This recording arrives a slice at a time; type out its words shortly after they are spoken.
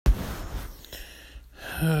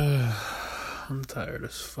I'm tired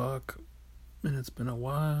as fuck, and it's been a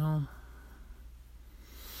while.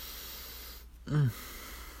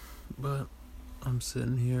 But I'm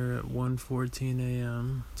sitting here at 1:14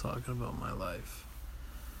 a.m. talking about my life.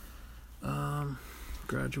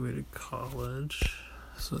 Graduated college,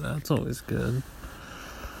 so that's always good.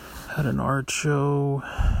 Had an art show,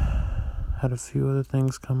 had a few other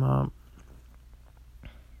things come up.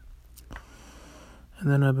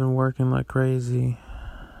 And then I've been working like crazy.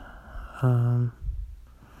 A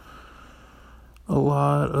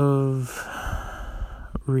lot of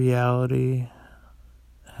reality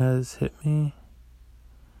has hit me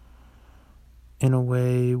in a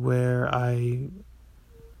way where I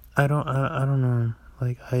don't know,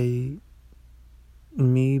 like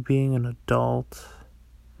me being an adult,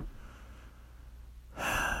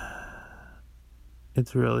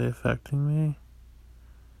 it's really affecting me,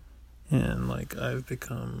 and like I've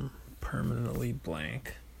become permanently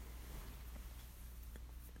blank,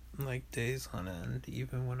 like days on end,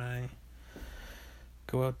 even when I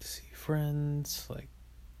go out to see friends. Like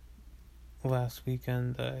last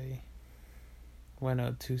weekend I went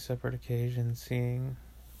out 2 separate occasions seeing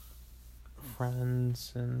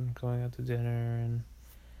friends and going out to dinner and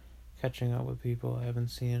catching up with people I haven't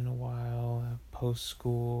seen in a while post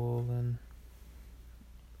school, and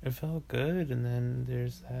it felt good. And then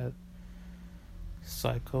there's that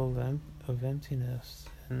cycle of emptiness,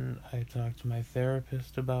 and I talked to my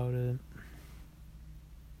therapist about it,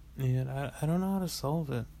 and I don't know how to solve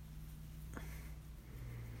it.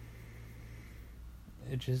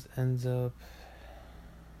 It just ends up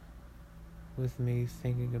with me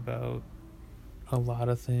thinking about a lot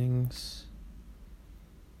of things,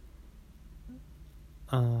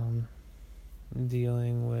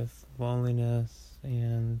 dealing with loneliness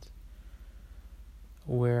and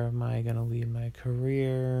where am I going to lead my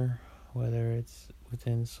career, whether it's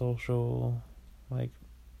within social, like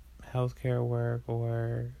healthcare work,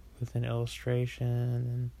 or within illustration.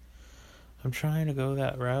 And I'm trying to go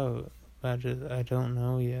that route, but I don't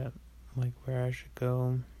know yet, like where I should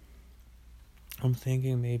go. I'm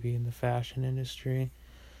thinking maybe in the fashion industry,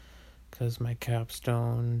 because my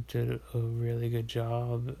capstone did a really good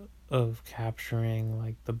job of capturing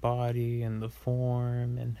like the body and the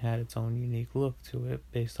form, and had its own unique look to it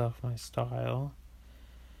based off my style.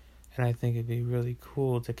 And I think it'd be really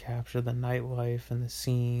cool to capture the nightlife and the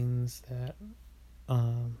scenes that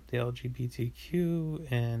the LGBTQ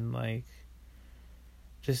and like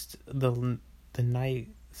just the night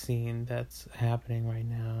scene that's happening right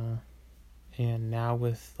now. And now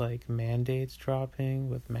with like mandates dropping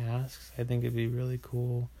with masks, I think it'd be really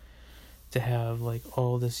cool to have like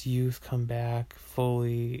all this youth come back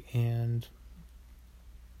fully, and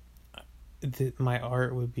my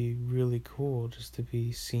art would be really cool just to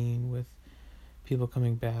be seen with people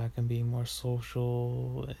coming back and being more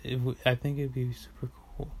social. I think it'd be super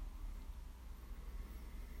cool.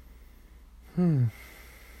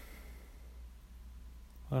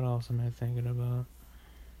 What else am I thinking about?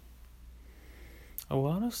 A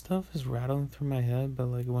lot of stuff is rattling through my head, but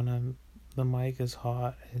like when the mic is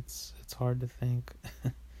hot, it's hard to think.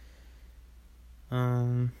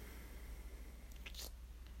 And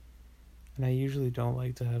I usually don't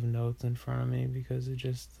like to have notes in front of me because it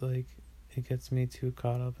just like it gets me too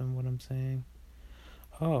caught up in what I'm saying.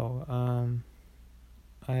 I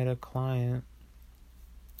had a client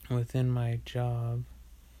within my job.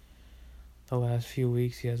 The last few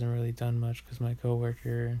weeks he hasn't really done much because my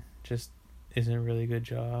coworker just isn't really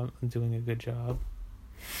doing a good job,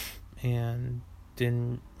 and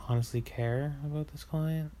didn't honestly care about this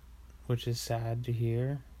client, which is sad to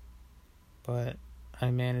hear. But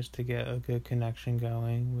I managed to get a good connection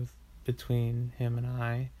going between him and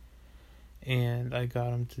I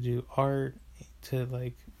got him to do art to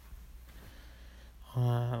like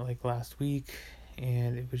last week,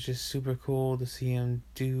 and it was just super cool to see him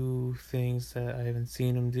do things that I haven't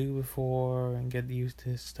seen him do before, and get used to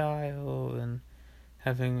his style, and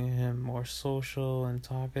having him more social and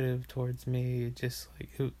talkative towards me. It just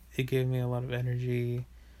like it gave me a lot of energy,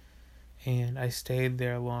 and I stayed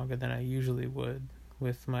there longer than I usually would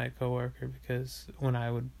with my coworker, because when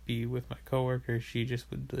I would be with my coworker, she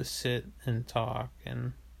just would just sit and talk,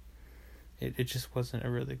 and it just wasn't a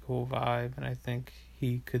really cool vibe. And I think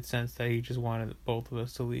he could sense that he just wanted both of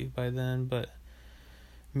us to leave by then. But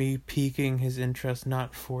me piquing his interest,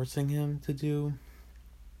 not forcing him to do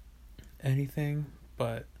anything,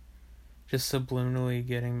 but just subliminally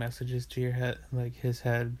getting messages to your head, like his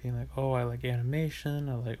head being like, oh, I like animation,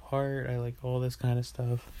 I like art, I like all this kind of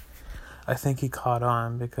stuff. I think he caught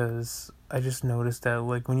on because I just noticed that,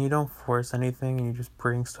 like, when you don't force anything and you just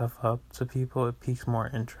bring stuff up to people, it piques more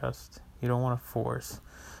interest. You don't want to force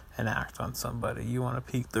an act on somebody. You want to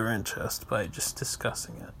pique their interest by just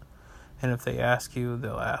discussing it. And if they ask you,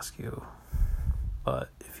 they'll ask you. But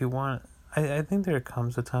if you want, I think there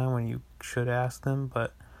comes a time when you should ask them,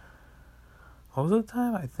 but most of the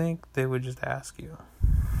time, I think they would just ask you.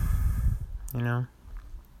 You know?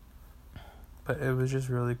 But it was just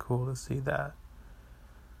really cool to see that.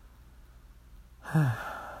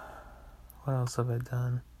 What else have I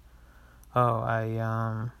done? Oh,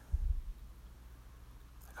 a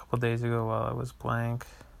couple days ago while I was blank,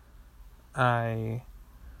 I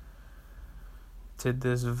did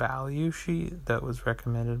this value sheet that was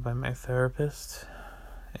recommended by my therapist,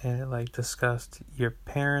 and it like discussed your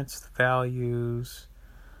parents' values,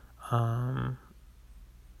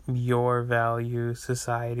 your values,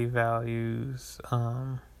 society values,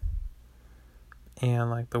 and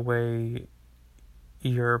like the way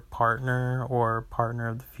your partner or partner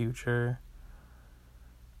of the future,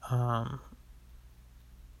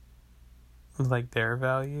 like their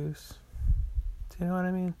values. Do you know what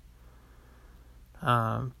I mean?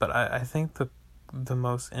 But I think the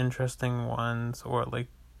most interesting ones, or like,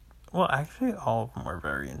 well, actually all of them were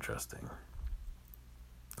very interesting.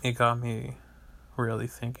 It got me really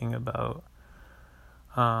thinking about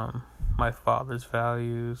my father's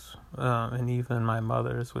values, and even my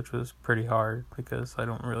mother's, which was pretty hard because I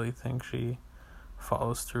don't really think she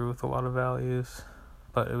follows through with a lot of values.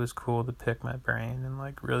 But it was cool to pick my brain and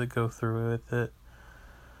like really go through with it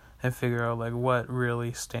and figure out like what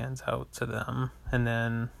really stands out to them, and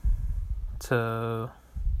then to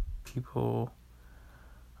people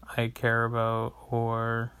I care about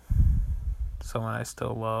or someone I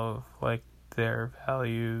still love, like their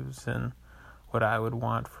values and what I would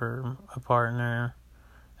want for a partner,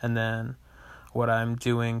 and then what I'm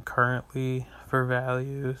doing currently for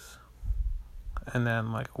values, and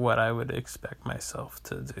then like what I would expect myself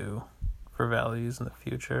to do for values in the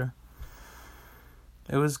future.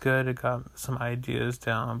 It was good. It got some ideas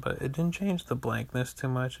down, but it didn't change the blankness too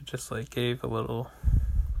much. It just like gave a little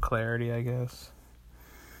clarity, I guess.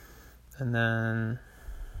 And then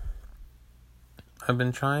I've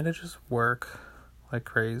been trying to just work like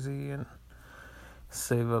crazy and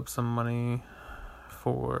save up some money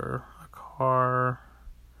for a car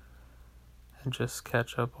and just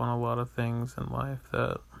catch up on a lot of things in life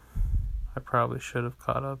that I probably should have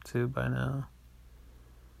caught up to by now.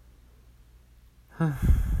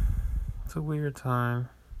 It's a weird time.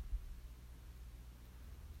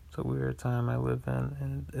 It's a weird time I live in,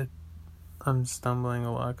 and I'm stumbling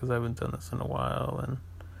a lot because I haven't done this in a while, and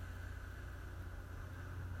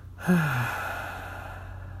I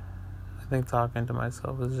think talking to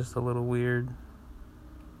myself is just a little weird.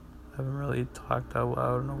 I haven't really talked out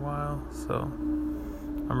loud in a while, so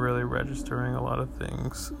I'm really registering a lot of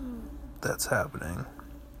things that's happening.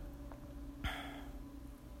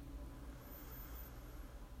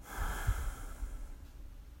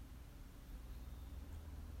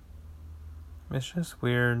 It's just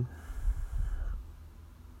weird.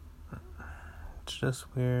 It's just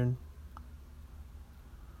weird.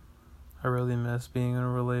 I really miss being in a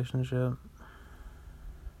relationship.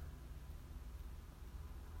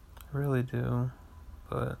 I really do.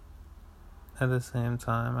 But at the same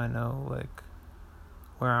time, I know, like,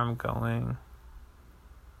 where I'm going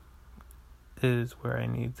is where I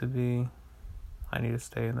need to be. I need to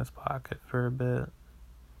stay in this pocket for a bit.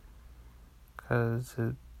 Because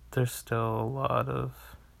there's still a lot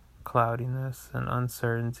of cloudiness and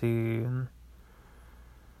uncertainty and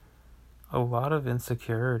a lot of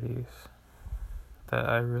insecurities that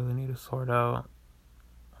I really need to sort out,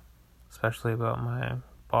 especially about my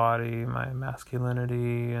body, my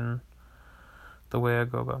masculinity, and the way I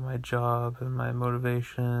go about my job and my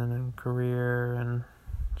motivation and career, and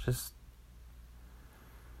just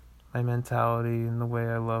my mentality and the way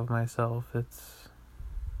I love myself. It's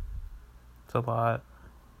a lot.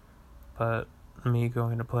 But me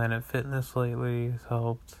going to Planet Fitness lately has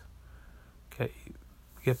helped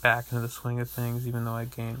get back into the swing of things, even though I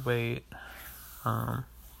gained weight.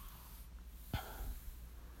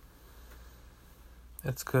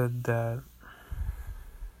 It's good that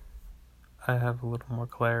I have a little more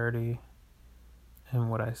clarity in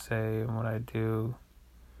what I say and what I do.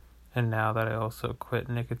 And now that I also quit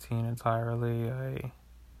nicotine entirely,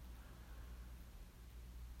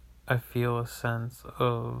 I feel a sense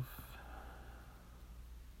of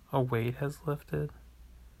a weight has lifted.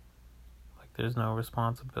 Like there's no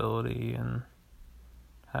responsibility in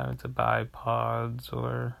having to buy pods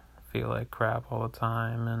or feel like crap all the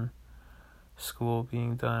time and school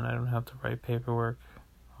being done. I don't have to write paperwork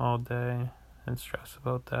all day and stress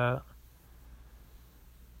about that.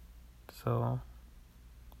 So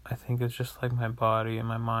I think it's just like my body and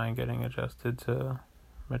my mind getting adjusted to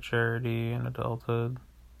maturity and adulthood,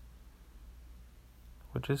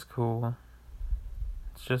 which is cool.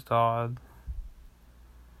 It's just odd.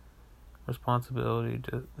 Responsibility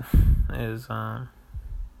is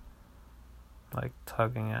like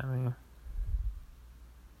tugging at me,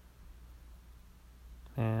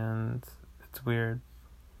 and it's weird.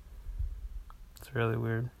 It's really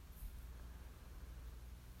weird,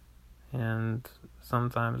 and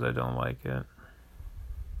sometimes I don't like it,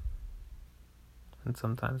 and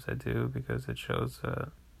sometimes I do, because it shows that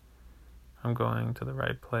I'm going to the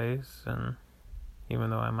right place. And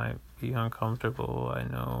even though I might be uncomfortable, I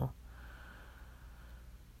know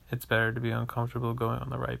it's better to be uncomfortable going on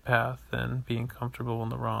the right path than being comfortable in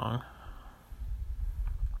the wrong.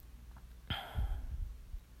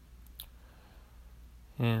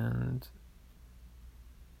 And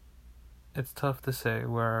it's tough to say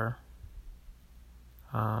where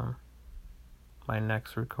my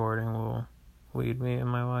next recording will lead me in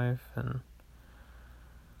my life, and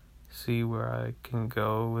see where I can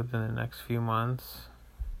go within the next few months,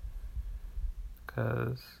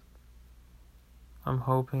 because I'm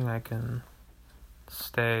hoping I can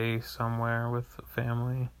stay somewhere with the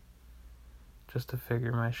family just to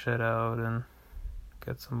figure my shit out and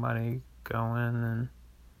get some money going, and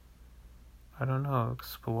I don't know,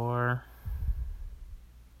 explore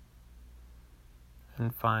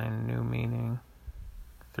and find new meaning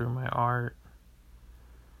through my art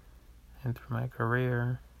and through my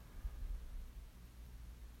career,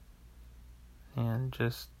 and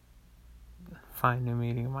just find new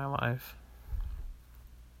meaning in my life.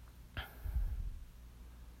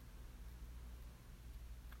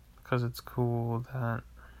 Because it's cool that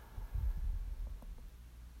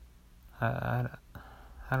I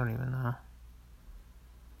don't even know.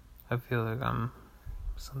 I feel like I'm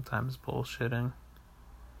sometimes bullshitting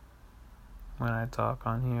when I talk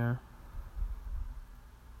on here.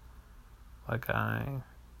 Like I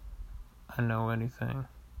know anything.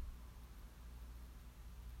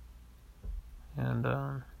 And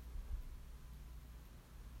I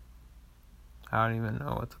don't even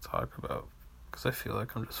know what to talk about, because I feel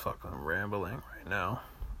like I'm just fucking rambling right now.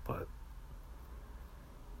 But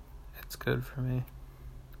it's good for me,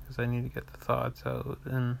 because I need to get the thoughts out,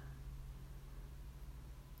 and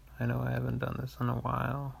I know I haven't done this in a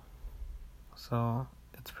while, so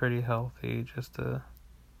it's pretty healthy just to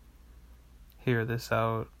hear this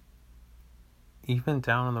out, even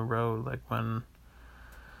down on the road. Like when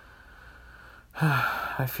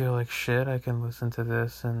I feel like shit, I can listen to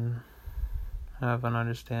this and have an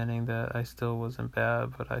understanding that I still wasn't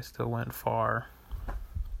bad, but I still went far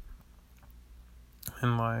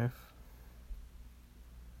in life.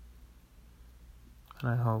 And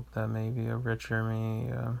I hope that maybe a richer me,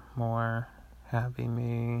 a more happy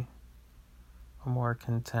me, a more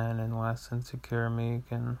content and less insecure me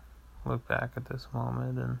can look back at this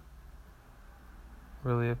moment and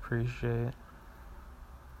really appreciate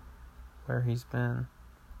where he's been.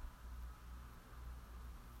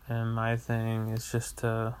 And my thing is just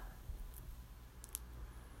to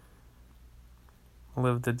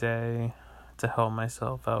live the day to help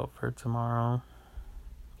myself out for tomorrow,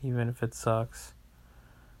 even if it sucks.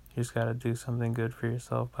 You just gotta do something good for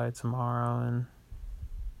yourself by tomorrow, and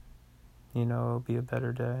it'll be a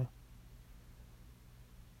better day.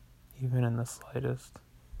 Even in the slightest.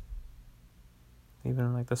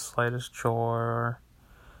 Even like the slightest chore, or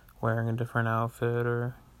wearing a different outfit,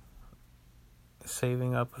 or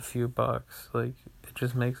saving up a few bucks. Like, it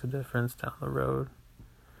just makes a difference down the road.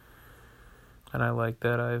 And I like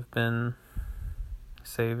that I've been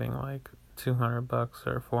saving like $200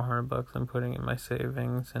 or $400 and putting in my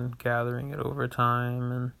savings and gathering it over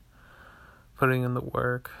time and putting in the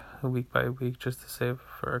work week by week just to save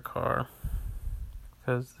for a car,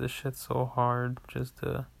 because this shit's so hard just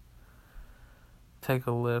to take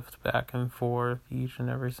a lift back and forth each and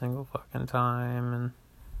every single fucking time, and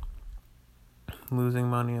losing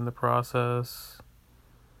money in the process,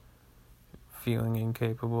 feeling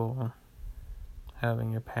incapable,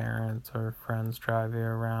 having your parents or friends drive you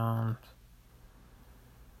around.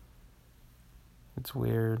 It's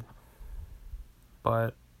weird,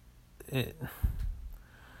 but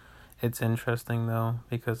it's interesting though,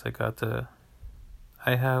 because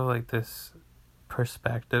I have like this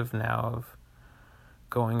perspective now of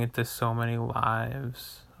going into so many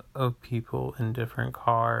lives of people in different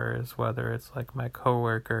cars, whether it's like my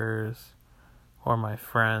coworkers or my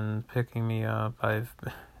friend picking me up. I've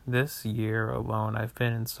this year alone, I've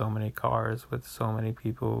been in so many cars with so many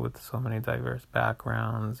people with so many diverse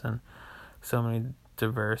backgrounds and so many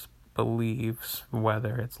diverse beliefs,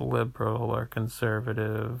 whether it's liberal or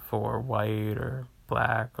conservative or white or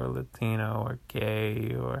black or Latino or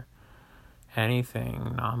gay or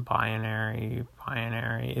anything, non-binary,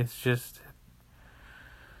 binary. It's just,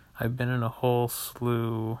 I've been in a whole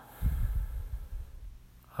slew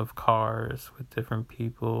of cars with different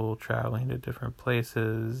people traveling to different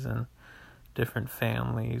places and different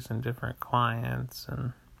families and different clients,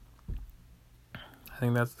 and I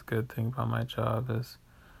think that's the good thing about my job is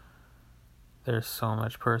there's so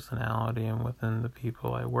much personality and within the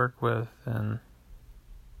people I work with and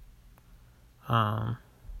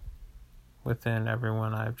within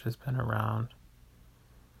everyone I've just been around.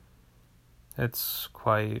 It's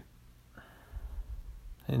quite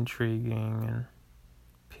intriguing and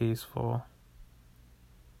peaceful,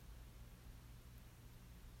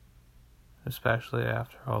 especially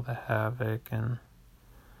after all the havoc and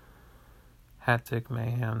hectic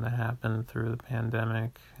mayhem that happened through the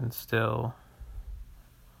pandemic, and still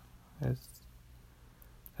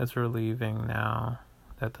it's relieving now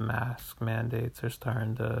that the mask mandates are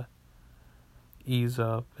starting to ease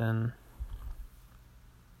up, and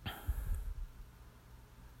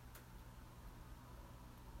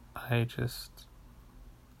it's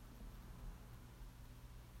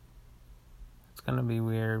gonna be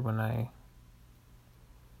weird when I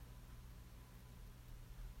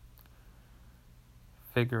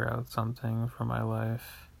figure out something for my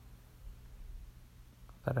life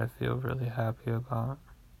that I feel really happy about,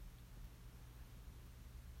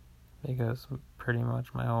 because pretty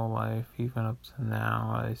much my whole life, even up to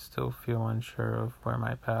now, I still feel unsure of where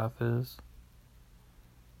my path is.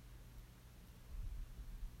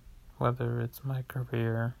 Whether it's my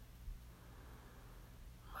career,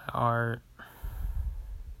 my art,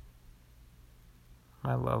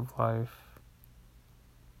 my love life,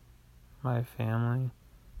 my family,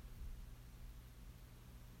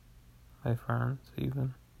 my friends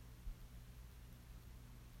even.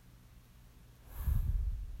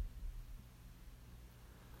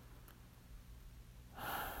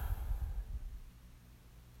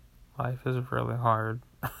 Life is really hard.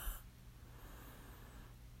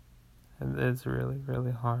 It's really,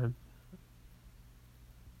 really hard.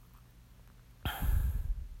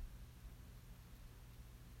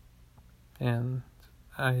 And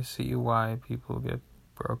I see why people get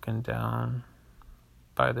broken down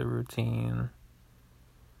by the routine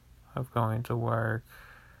of going to work,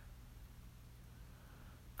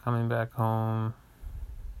 coming back home,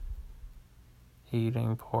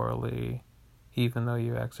 eating poorly, even though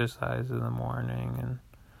you exercise in the morning, and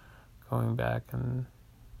going back and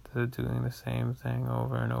to doing the same thing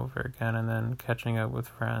over and over again, and then catching up with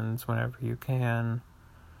friends whenever you can,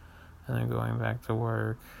 and then going back to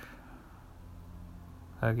work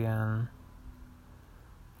again,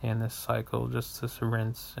 and this cycle just to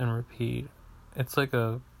rinse and repeat. It's like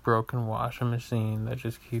a broken washing machine that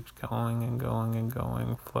just keeps going and going and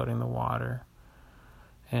going, flooding the water.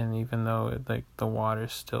 And even though the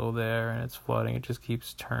water's still there and it's flooding, it just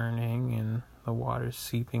keeps turning and the water's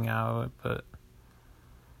seeping out, but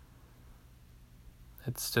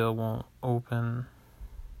it still won't open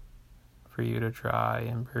for you to dry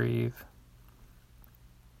and breathe.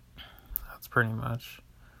 That's pretty much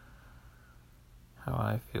how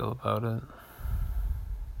I feel about it.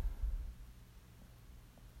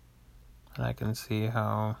 And I can see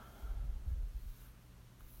how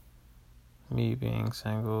me being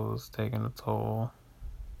single is taking a toll.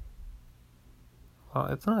 Well,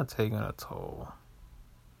 it's not taking a toll,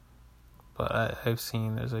 but I've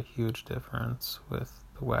seen there's a huge difference with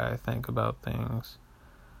the way I think about things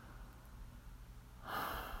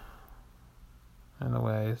and the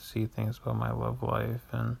way I see things about my love life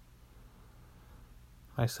and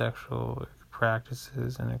my sexual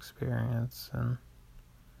practices and experience, and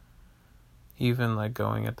even like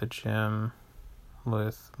going at the gym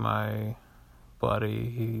with my buddy.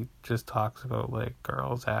 He just talks about like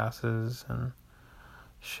girls' asses and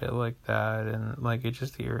shit like that, and like it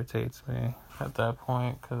just irritates me at that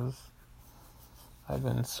point, because I've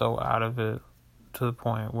been so out of it to the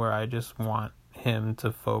point where I just want him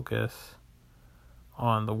to focus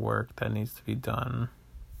on the work that needs to be done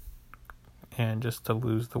and just to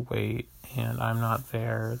lose the weight, and I'm not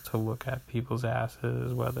there to look at people's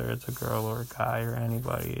asses, whether it's a girl or a guy or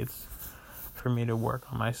anybody. It's for me to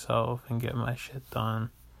work on myself and get my shit done.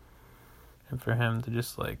 And for him to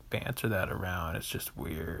just like banter that around, it's just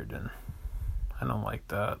weird, and I don't like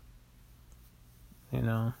that, you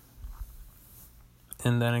know.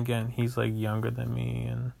 And then again, he's like younger than me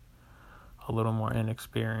and a little more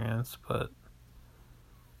inexperienced, but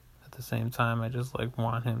at the same time, I just, like,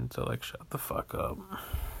 want him to, like, shut the fuck up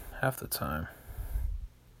half the time.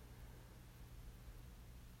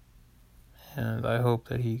 And I hope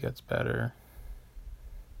that he gets better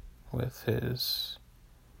with his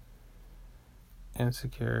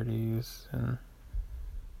insecurities and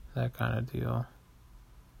that kind of deal.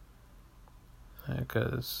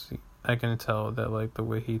 Because I can tell that, like, the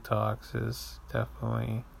way he talks is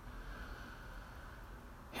definitely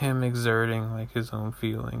him exerting, like, his own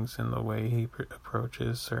feelings in the way he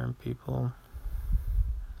approaches certain people,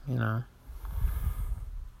 you know.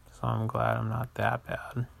 So I'm glad I'm not that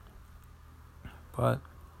bad. But,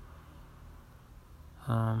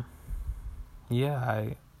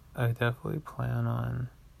 yeah, I definitely plan on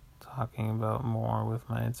talking about more with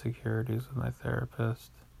my insecurities with my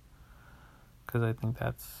therapist, because I think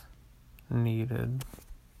that's needed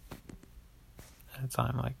at a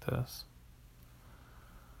time like this.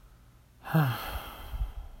 The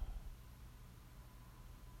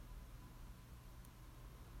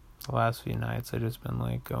last few nights, I've just been,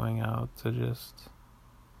 like, going out to just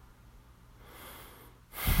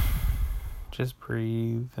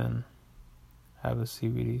breathe and have a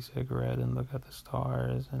CBD cigarette and look at the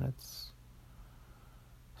stars, and it's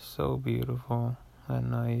so beautiful at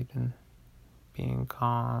night, and being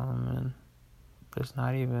calm, and there's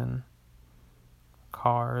not even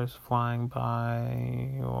cars flying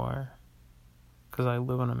by, or because I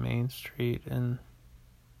live on a main street and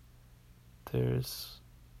there's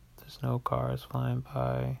no cars flying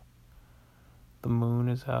by. The moon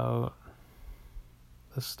is out,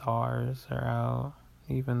 the stars are out,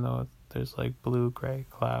 even though there's, like, blue-gray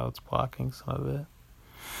clouds blocking some of it.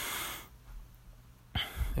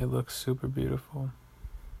 It looks super beautiful.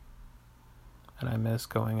 And I miss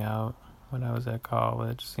going out when I was at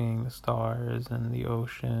college, seeing the stars and the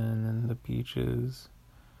ocean and the beaches.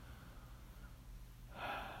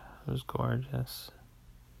 It was gorgeous.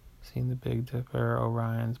 Seeing the Big Dipper,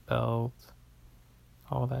 Orion's Belt,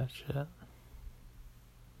 all that shit.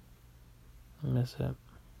 I miss it.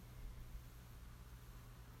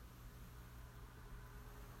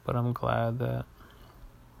 But I'm glad that,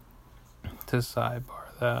 to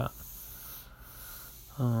sidebar that,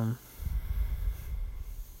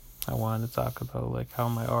 I wanted to talk about, like, how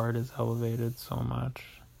my art is elevated so much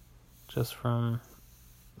just from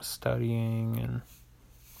studying and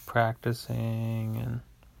practicing and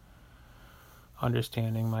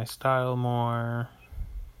understanding my style more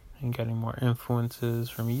and getting more influences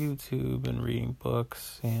from YouTube and reading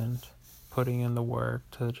books and putting in the work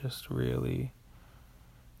to just really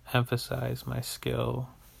emphasize my skill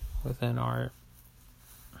within art.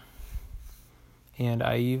 And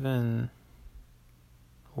I even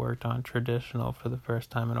worked on traditional for the first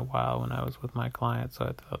time in a while when I was with my client, so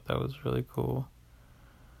I thought that was really cool.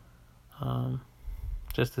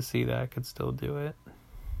 Just to see that I could still do it.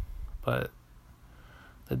 But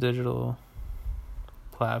the digital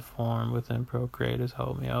platform within Procreate has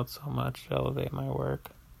helped me out so much to elevate my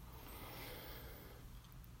work.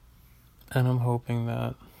 And I'm hoping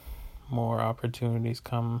that more opportunities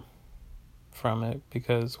come from it,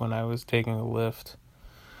 because when I was taking a Lyft,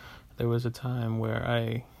 there was a time where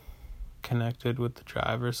I connected with the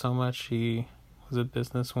driver so much. She was a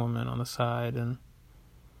businesswoman on the side, and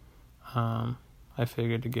I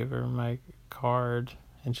figured to give her my card,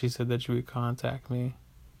 and she said that she would contact me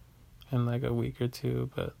in, like, a week or two,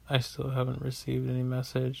 but I still haven't received any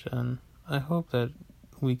message, and I hope that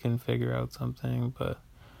we can figure out something. But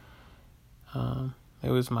it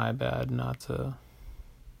was my bad not to,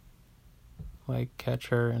 like, catch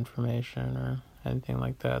her information or anything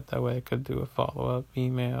like that. That way I could do a follow-up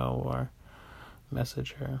email or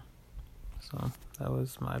message her. So that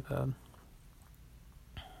was my bad.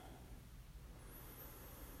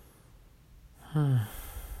 I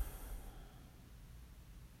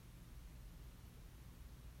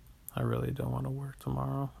really don't want to work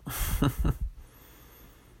tomorrow.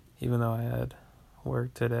 Even though I had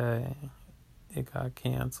work today, it got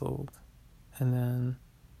canceled. And then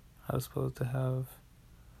I was supposed to have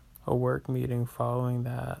a work meeting following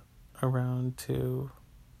that around 2.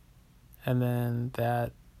 And then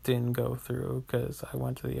that didn't go through because I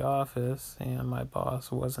went to the office and my boss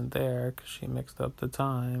wasn't there because she mixed up the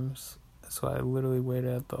times. So I literally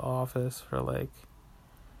waited at the office for, like,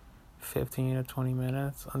 15 or 20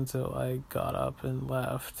 minutes until I got up and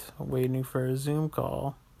left, waiting for a Zoom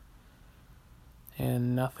call.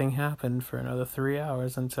 And nothing happened for another 3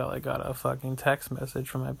 hours until I got a fucking text message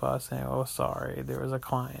from my boss saying, "Oh, sorry, there was a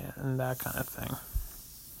client," and that kind of thing.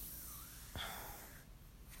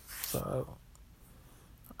 So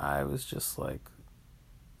I was just, like,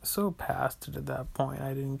 so past it at that point.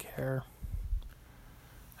 I didn't care.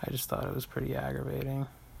 I just thought it was pretty aggravating.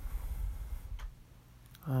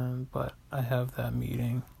 But I have that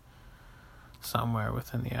meeting somewhere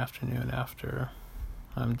within the afternoon after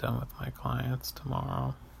I'm done with my clients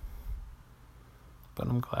tomorrow. But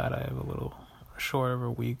I'm glad I have a little short of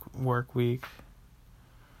a work week.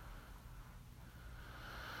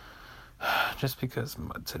 Just because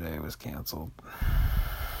today was canceled.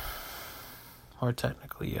 Or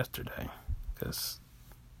technically yesterday. Because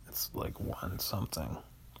it's like 1 something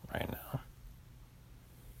right now.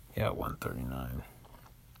 Yeah, 1:39.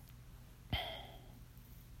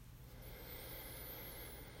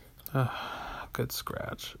 Good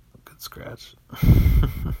scratch. It's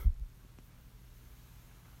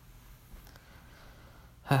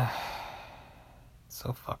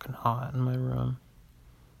so fucking hot in my room.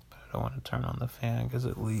 But I don't want to turn on the fan because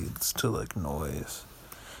it leads to like noise.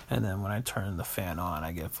 And then when I turn the fan on,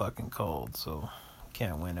 I get fucking cold. So I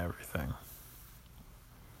can't win everything.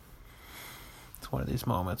 It's one of these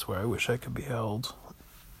moments where I wish I could be held.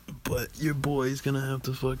 But your boy's gonna have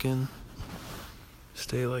to fucking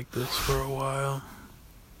stay like this for a while.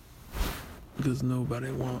 Because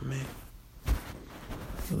nobody want me.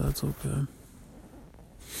 But that's okay.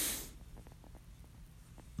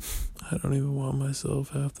 I don't even want myself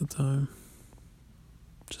half the time.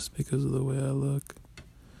 Just because of the way I look.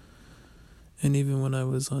 And even when I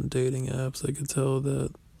was on dating apps, I could tell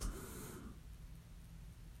that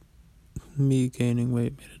me gaining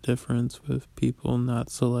weight made a difference with people not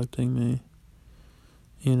selecting me.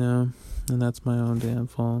 You know? And that's my own damn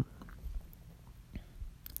fault.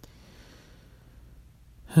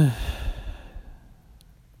 But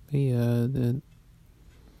yeah,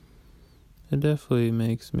 it definitely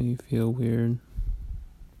makes me feel weird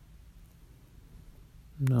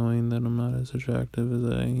knowing that I'm not as attractive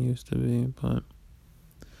as I used to be, but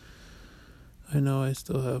I know I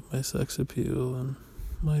still have my sex appeal and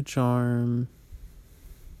my charm,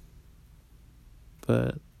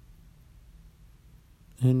 and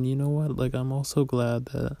you know what, like, I'm also glad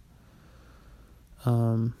that,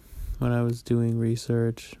 when I was doing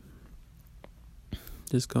research,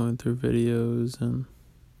 just going through videos and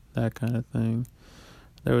that kind of thing,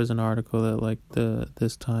 there was an article that, like,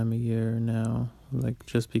 this time of year now, like,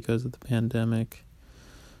 just because of the pandemic,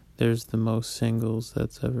 there's the most singles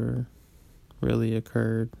that's ever really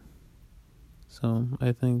occurred. So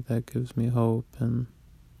I think that gives me hope and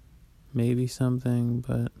maybe something,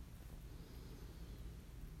 but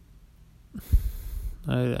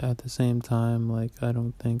at the same time, like, I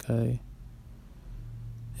don't think I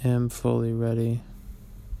am fully ready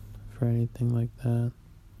for anything like that.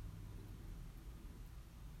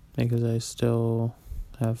 Because I still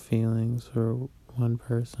have feelings for one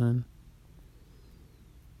person.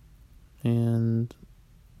 And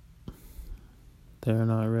they're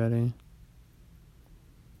not ready.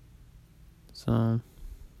 So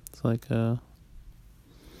it's like a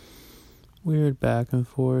weird back and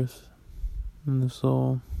forth in the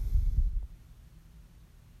soul.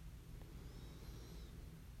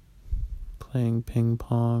 Playing ping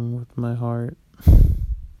pong with my heart.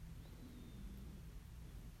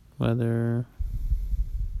 Whether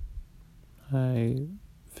I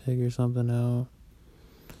figure something out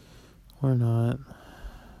or not.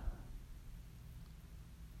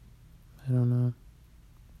 I don't know.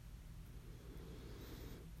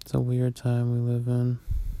 It's a weird time we live in.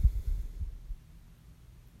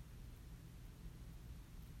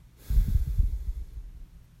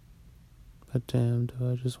 But damn,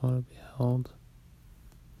 do I just want to be held?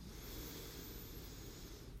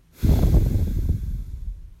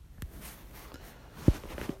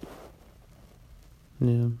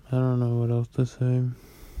 Yeah, I don't know what else to say.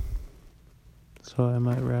 So I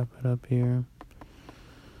might wrap it up here.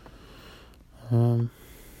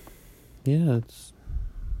 Yeah, it's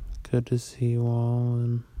good to see you all,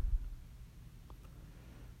 and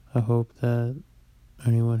I hope that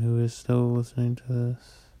anyone who is still listening to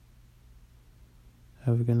this,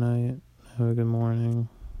 have a good night, have a good morning,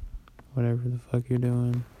 whatever the fuck you're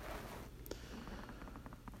doing.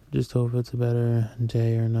 Just hope it's a better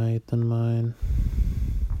day or night than mine.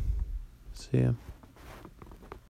 See ya.